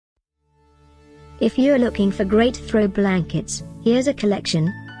If you're looking for great throw blankets, here's a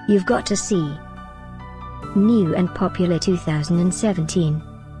collection you've got to see. New and popular 2017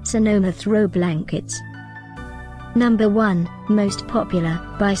 Sonoma throw blankets. Number 1, most popular,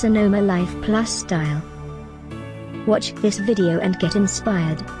 by Sonoma Life Plus style. Watch this video and get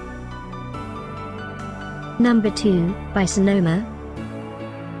inspired. Number 2, by Sonoma.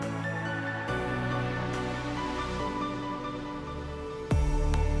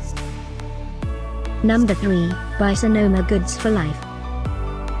 Number 3, by Sonoma Goods for Life.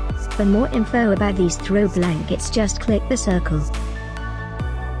 For more info about these throw blankets, just click the circle.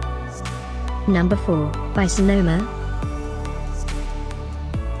 Number 4, by Sonoma.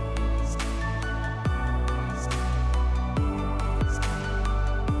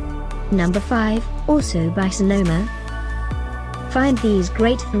 Number 5, also by Sonoma. Find these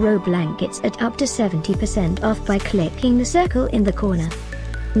great throw blankets at up to 70% off by clicking the circle in the corner.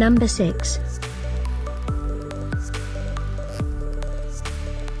 Number 6.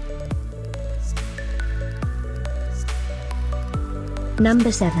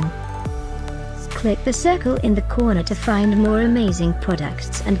 Number 7. Click the circle in the corner to find more amazing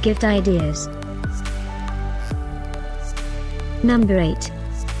products and gift ideas. Number 8.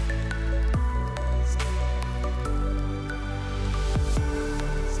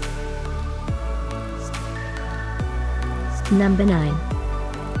 Number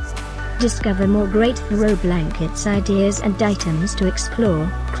 9. Discover more great throw blankets ideas and items to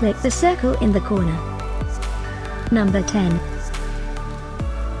explore, click the circle in the corner. Number 10.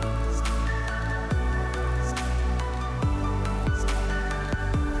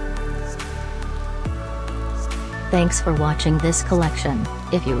 Thanks for watching this collection.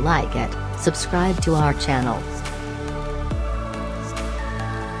 If you like it, subscribe to our channel.